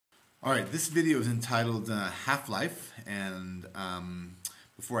All right, this video is entitled Half-Life, and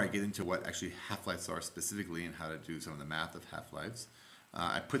before I get into what actually half-lives are specifically and how to do some of the math of half-lives,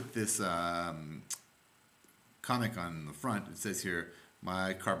 I put this comic on the front. It says here,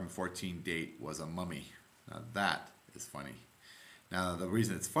 my carbon-14 date was a mummy. Now that is funny. Now the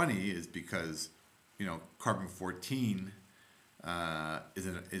reason it's funny is because, carbon-14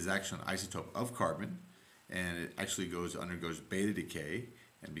 is actually an isotope of carbon, and it actually undergoes beta decay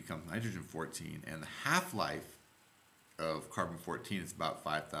and becomes nitrogen-14, and the half-life of carbon-14 is about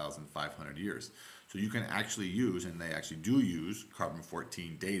 5,500 years. So you can actually use, and they actually do use,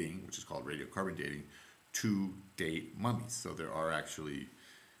 carbon-14 dating, which is called radiocarbon dating, to date mummies. So there are actually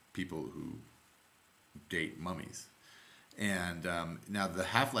people who date mummies. And now the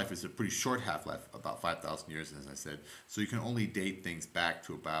half-life is a pretty short half-life, about 5,000 years, as I said. So you can only date things back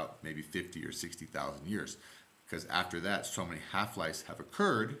to about maybe 50 or 60,000 years. Because after that, so many half-lives have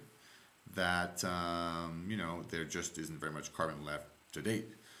occurred that, there just isn't very much carbon left to date.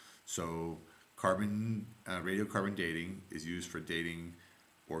 So radiocarbon dating is used for dating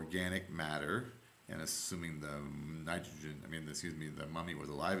organic matter, and assuming the mummy was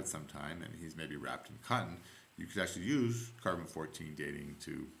alive at some time and he's maybe wrapped in cotton, you could actually use carbon-14 dating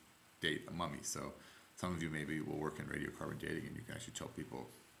to date a mummy. So some of you maybe will work in radiocarbon dating and you can actually tell people,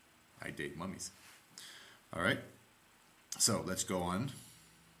 I date mummies. All right, so let's go on.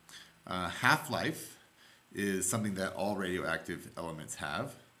 Half-life is something that all radioactive elements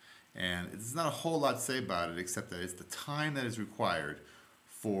have, and there's not a whole lot to say about it except that it's the time that is required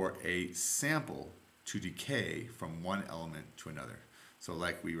for a sample to decay from one element to another. So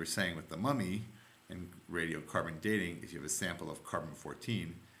like we were saying with the mummy and radiocarbon dating, if you have a sample of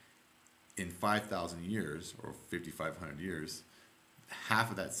carbon-14, in 5,000 years or 5,500 years, half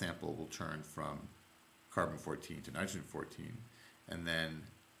of that sample will turn from carbon-14 to nitrogen-14, and then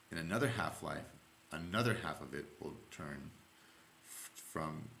in another half-life, another half of it will turn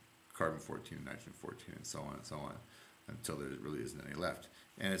from carbon-14 to nitrogen-14, and so on, until there really isn't any left.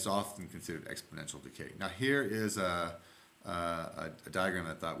 And it's often considered exponential decay. Now here is a diagram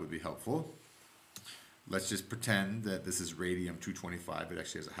I thought would be helpful. Let's just pretend that this is radium-225. It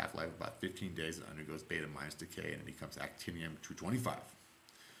actually has a half-life of about 15 days. It undergoes beta-minus decay, and it becomes actinium-225.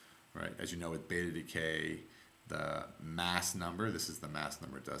 Right? As you know, with beta decay, the mass number, this is the mass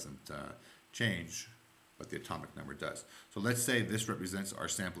number, doesn't change, but the atomic number does. So let's say this represents our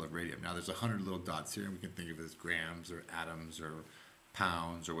sample of radium. Now there's 100 little dots here, and we can think of it as grams or atoms or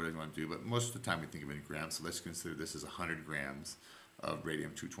pounds or whatever you want to do, but most of the time we think of it in grams, so let's consider this as 100 grams of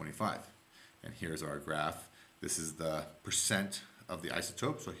radium-225. And here's our graph. This is the percent of the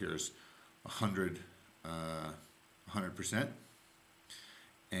isotope, so here's 100%.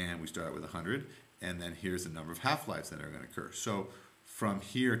 And we start out with 100, and then here's the number of half-lives that are going to occur. So from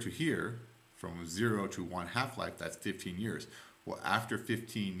here to here, from 0 to 1 half-life, that's 15 years. Well, after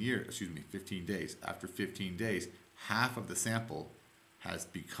 15 days, after 15 days, half of the sample has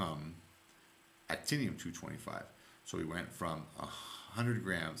become actinium-225. So we went from 100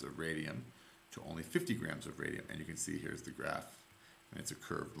 grams of radium to only 50 grams of radium, and you can see here's the graph, and it's a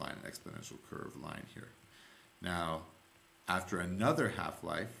curved line, an exponential curved line here. Now, after another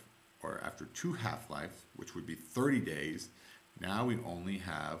half-life, or after 2 half-lives, which would be 30 days, now we only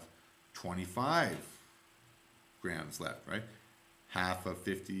have 25 grams left, right? Half of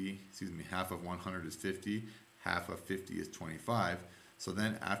 100 is 50, half of 50 is 25. So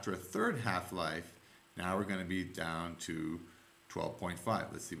then after a third half-life, now we're going to be down to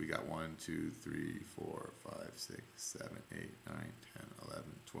 12.5. Let's see, we got 1, 2, 3, 4, 5, 6, 7, 8, 9, 10, 11,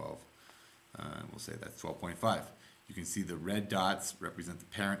 12. And we'll say that's 12.5. You can see the red dots represent the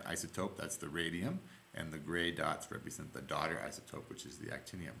parent isotope, that's the radium, and the gray dots represent the daughter isotope, which is the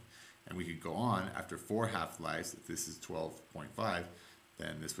actinium. And we could go on, after 4 half-lives, if this is 12.5,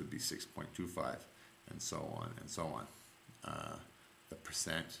 then this would be 6.25, and so on and so on. The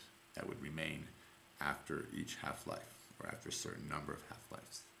percent that would remain after each half-life, or after a certain number of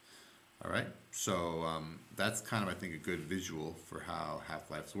half-lives. All right, so that's kind of, I think, a good visual for how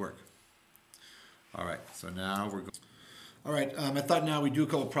half-lives work. All right, so now we're going. All right, I thought now we'd do a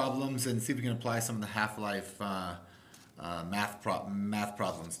couple problems and see if we can apply some of the half-life math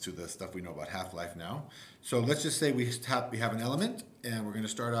problems to the stuff we know about half-life now. So let's just say we have an element, and we're going to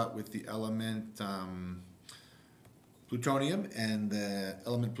start out with the element plutonium, and the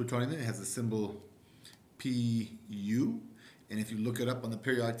element plutonium has the symbol Pu, and if you look it up on the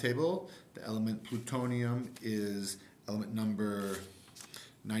periodic table, the element plutonium is element number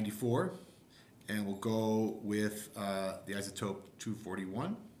 94. And we'll go with the isotope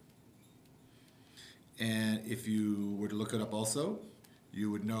 241. And if you were to look it up also,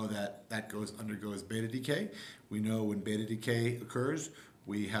 you would know that that undergoes beta decay. We know when beta decay occurs,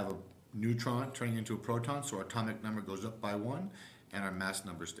 we have a neutron turning into a proton, so our atomic number goes up by 1, and our mass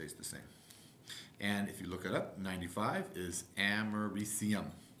number stays the same. And if you look it up, 95 is americium.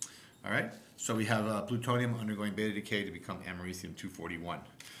 All right, so we have plutonium undergoing beta decay to become americium-241.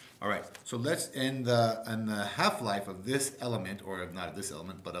 All right, so let's end the half-life of this element, or not of this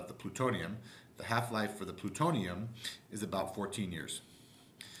element, but of the plutonium. The half-life for the plutonium is about 14 years.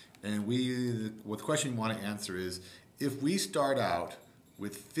 And the question we want to answer is, if we start out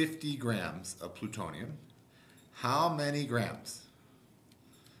with 50 grams of plutonium, how many grams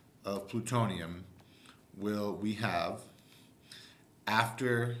of plutonium will we have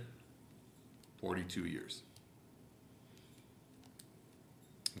after 42 years?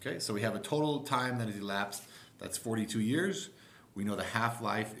 Okay, so we have a total time that has elapsed, that's 42 years. We know the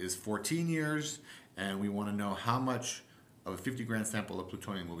half-life is 14 years, and we want to know how much of a 50-gram sample of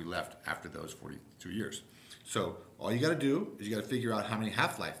plutonium will be left after those 42 years. So all you got to do is you got to figure out how many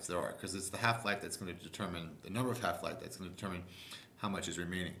half-lives there are, because it's the half-life that's going to determine the number of half-life that's going to determine how much is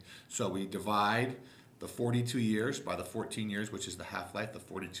remaining. So we divide the 42 years by the 14 years, which is the half-life, the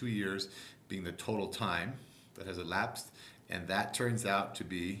 42 years being the total time that has elapsed, and that turns out to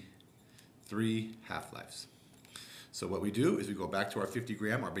be 3 half-lives. So what we do is we go back to our 50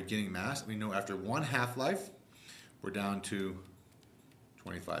 gram, our beginning mass, and we know after 1 half-life, we're down to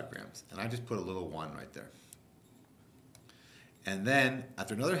 25 grams. And I just put a little 1 right there. And then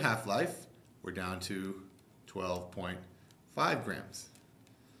after another half-life, we're down to 12.5 grams.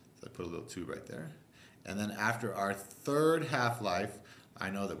 So I put a little 2 right there. And then after our third half-life, I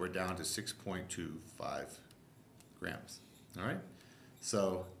know that we're down to 6.25 grams. All right?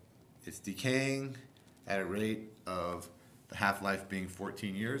 So it's decaying at a rate of the half-life being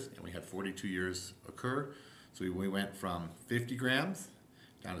 14 years, and we had 42 years occur. So we went from 50 grams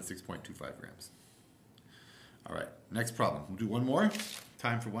down to 6.25 grams. All right, next problem. We'll do one more.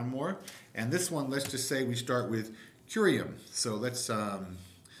 Time for one more. And this one, let's just say we start with curium. So let's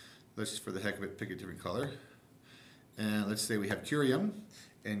for the heck of it, pick a different color. And let's say we have curium.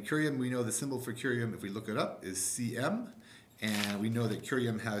 And curium, we know the symbol for curium, if we look it up, is Cm. And we know that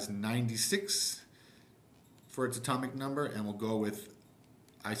curium has 96 for its atomic number, and we'll go with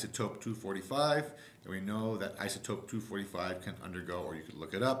isotope 245. And we know that isotope 245 can undergo, or you could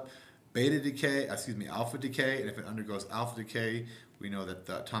look it up, alpha decay. And if it undergoes alpha decay, we know that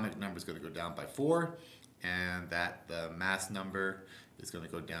the atomic number is going to go down by 4, and that the mass number is going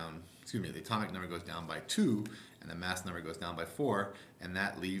to go down, the atomic number goes down by 2, and the mass number goes down by 4, and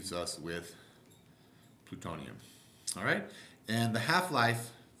that leaves us with plutonium. All right? And the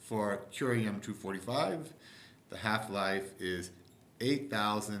half-life for curium-245, the half-life is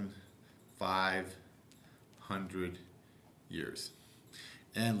 8,500 years.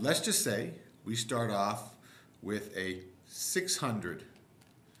 And let's just say we start off with a 600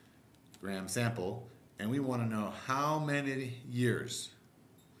 gram sample, and we want to know how many years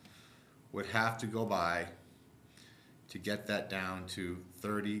would have to go by to get that down to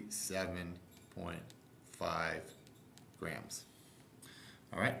 37.5 grams.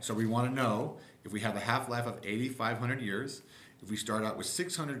 All right, so we want to know if we have a half-life of 8,500 years, if we start out with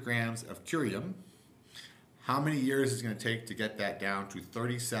 600 grams of curium, how many years is it going to take to get that down to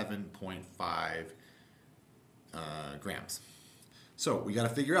 37.5 grams? So we got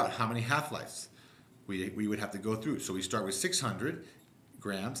to figure out how many half-lives we would have to go through. So we start with 600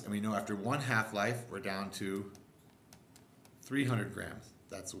 grams, and we know after 1 half-life, we're down to 300 grams.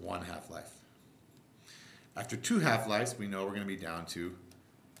 That's 1 half-life. After 2 half-lives, we know we're going to be down to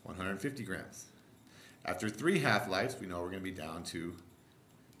 150 grams. After 3 half-lives, we know we're going to be down to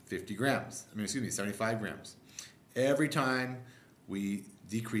 75 grams. Every time we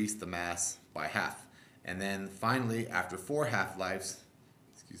decrease the mass by half. And then finally, after 4 half-lives,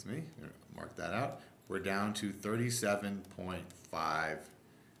 mark that out, we're down to 37.5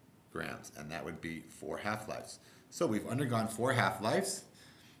 grams, and that would be 4 half-lives. So we've undergone 4 half-lives.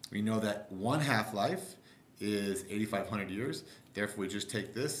 We know that 1 half-life is 8,500 years. Therefore, we just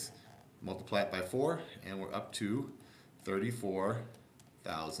take this, multiply it by 4, and we're up to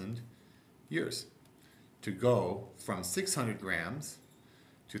 34,000 years to go from 600 grams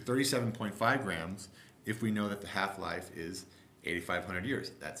to 37.5 grams if we know that the half-life is 8,500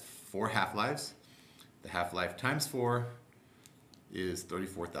 years. That's 4 half-lives. The half-life times 4 is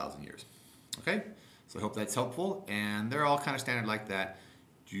 34,000 years. Okay? So I hope that's helpful, and they're all kind of standard like that.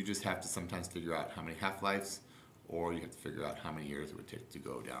 You just have to sometimes figure out how many half-lives, or you have to figure out how many years it would take to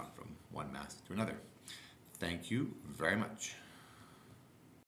go down from one mass to another. Thank you very much.